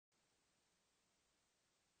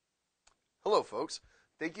Hello, folks.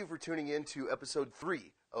 Thank you for tuning in to episode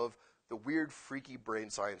 3 of The Weird, Freaky Brain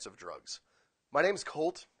Science of Drugs. My name's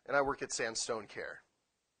Colt, and I work at Sandstone Care.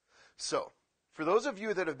 So, for those of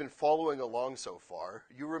you that have been following along so far,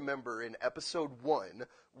 you remember in episode 1,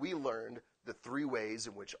 we learned the 3 ways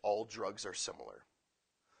in which all drugs are similar.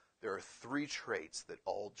 There are 3 traits that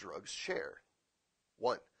all drugs share.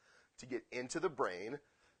 1, to get into the brain,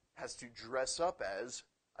 has to dress up as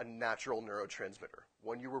a natural neurotransmitter,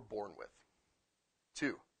 one you were born with.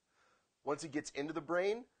 2, once it gets into the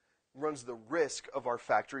brain, runs the risk of our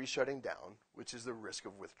factories shutting down, which is the risk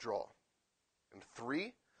of withdrawal. And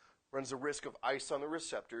 3, runs the risk of ice on the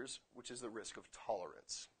receptors, which is the risk of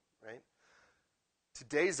tolerance, right?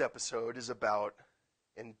 Today's episode is about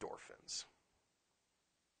endorphins.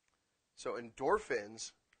 So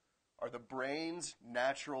endorphins are the brain's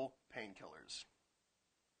natural painkillers.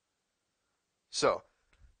 So,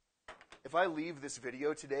 if I leave this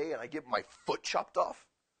video today and I get my foot chopped off,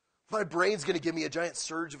 my brain's going to give me a giant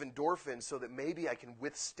surge of endorphins so that maybe I can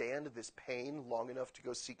withstand this pain long enough to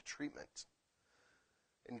go seek treatment.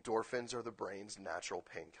 Endorphins are the brain's natural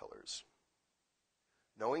painkillers.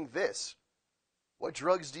 Knowing this, what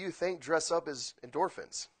drugs do you think dress up as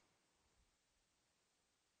endorphins?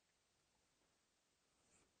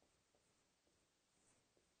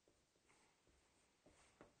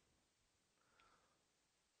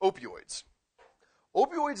 Opioids.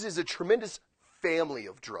 Opioids is a tremendous family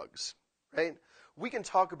of drugs, right? We can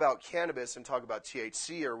talk about cannabis and talk about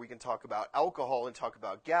THC, or we can talk about alcohol and talk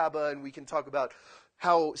about GABA, and we can talk about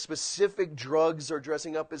how specific drugs are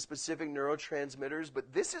dressing up as specific neurotransmitters,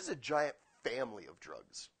 but this is a giant family of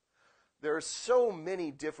drugs. There are so many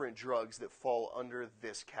different drugs that fall under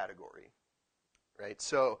this category, right?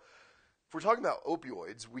 So if we're talking about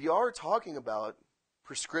opioids, we are talking about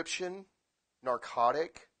prescription,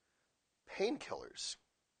 narcotic, painkillers.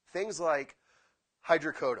 Things like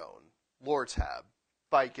hydrocodone, Lortab,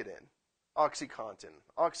 Vicodin, OxyContin,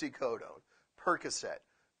 oxycodone, Percocet,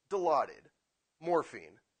 Dilaudid,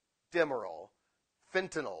 morphine, Demerol,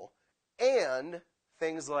 fentanyl, and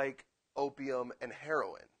things like opium and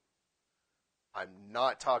heroin. I'm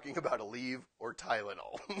not talking about Aleve or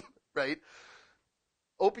Tylenol, right?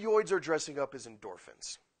 Opioids are dressing up as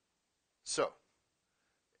endorphins. So,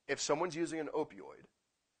 if someone's using an opioid,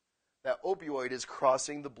 that opioid is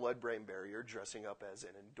crossing the blood-brain barrier, dressing up as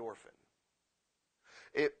an endorphin.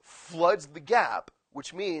 It floods the gap,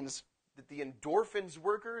 which means that the endorphins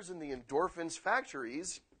workers in the endorphins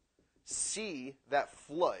factories see that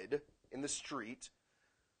flood in the street,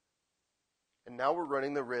 and now we're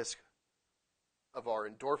running the risk of our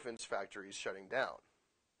endorphins factories shutting down.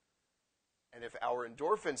 And if our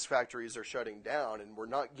endorphins factories are shutting down and we're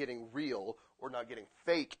not getting real or not getting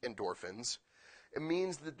fake endorphins, it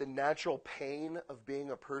means that the natural pain of being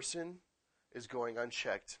a person is going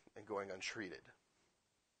unchecked and going untreated.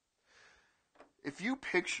 If you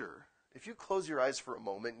close your eyes for a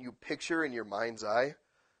moment and you picture in your mind's eye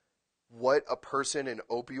what a person in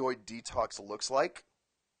opioid detox looks like,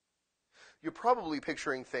 you're probably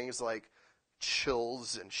picturing things like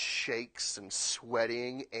chills and shakes and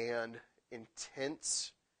sweating and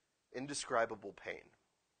intense, indescribable pain.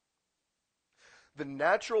 The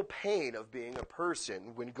natural pain of being a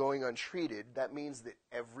person when going untreated, that means that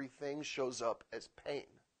everything shows up as pain.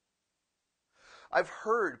 I've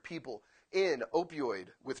heard people in opioid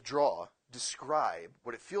withdrawal describe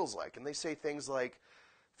what it feels like, and they say things like,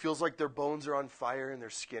 feels like their bones are on fire and their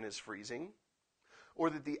skin is freezing, or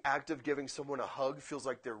that the act of giving someone a hug feels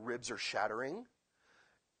like their ribs are shattering,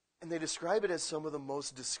 and they describe it as some of the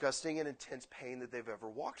most disgusting and intense pain that they've ever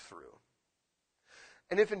walked through.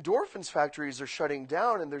 And if endorphins factories are shutting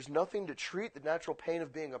down and there's nothing to treat the natural pain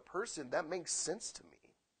of being a person, that makes sense to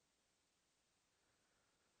me.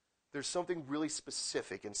 There's something really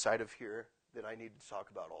specific inside of here that I need to talk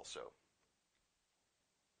about also.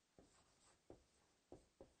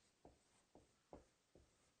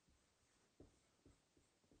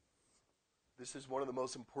 This is one of the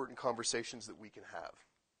most important conversations that we can have.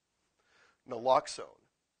 Naloxone.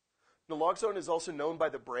 Naloxone is also known by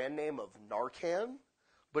the brand name of Narcan,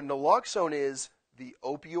 but naloxone is the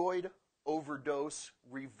opioid overdose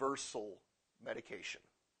reversal medication,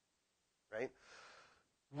 right?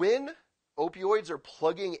 When opioids are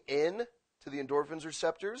plugging in to the endorphins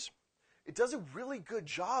receptors, it does a really good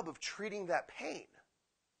job of treating that pain,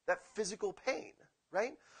 that physical pain,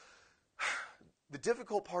 right? The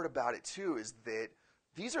difficult part about it, too, is that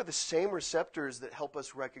these are the same receptors that help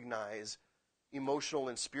us recognize emotional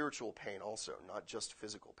and spiritual pain also, not just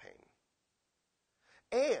physical pain.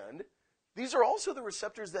 And these are also the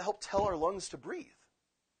receptors that help tell our lungs to breathe.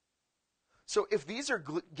 So if these are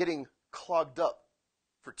getting clogged up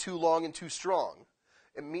for too long and too strong,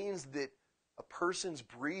 it means that a person's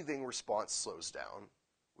breathing response slows down,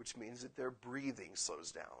 which means that their breathing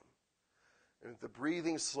slows down. And if the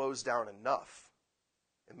breathing slows down enough,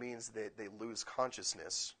 it means that they lose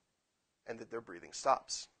consciousness and that their breathing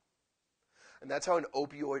stops. And that's how an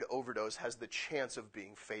opioid overdose has the chance of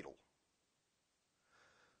being fatal.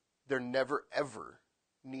 There never, ever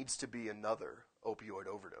needs to be another opioid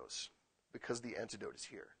overdose because the antidote is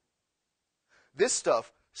here. This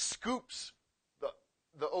stuff scoops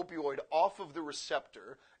the opioid off of the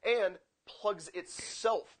receptor and plugs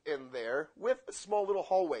itself in there with a small little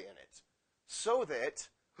hallway in it so that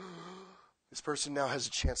this person now has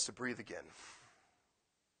a chance to breathe again.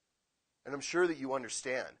 And I'm sure that you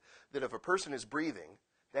understand that if a person is breathing,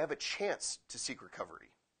 they have a chance to seek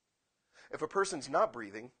recovery. If a person's not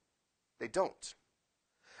breathing, they don't.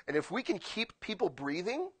 And if we can keep people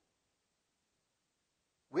breathing,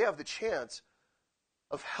 we have the chance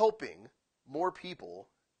of helping more people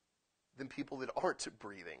than people that aren't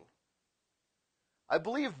breathing. I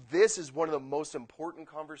believe this is one of the most important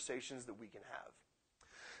conversations that we can have.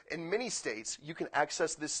 In many states, you can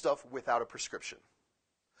access this stuff without a prescription.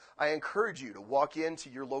 I encourage you to walk into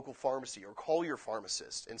your local pharmacy or call your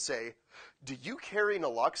pharmacist and say, do you carry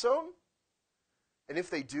naloxone? And if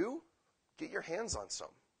they do, get your hands on some.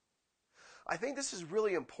 I think this is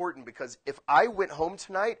really important because if I went home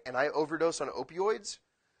tonight and I overdosed on opioids,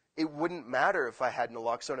 it wouldn't matter if I had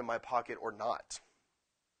naloxone in my pocket or not.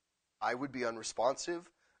 I would be unresponsive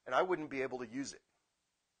and I wouldn't be able to use it.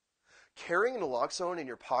 Carrying naloxone in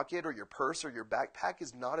your pocket or your purse or your backpack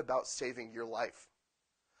is not about saving your life.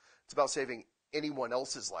 It's about saving anyone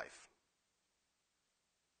else's life.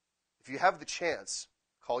 If you have the chance,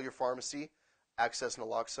 call your pharmacy, access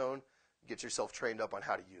naloxone, get yourself trained up on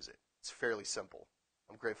how to use it. It's fairly simple.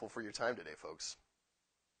 I'm grateful for your time today, folks.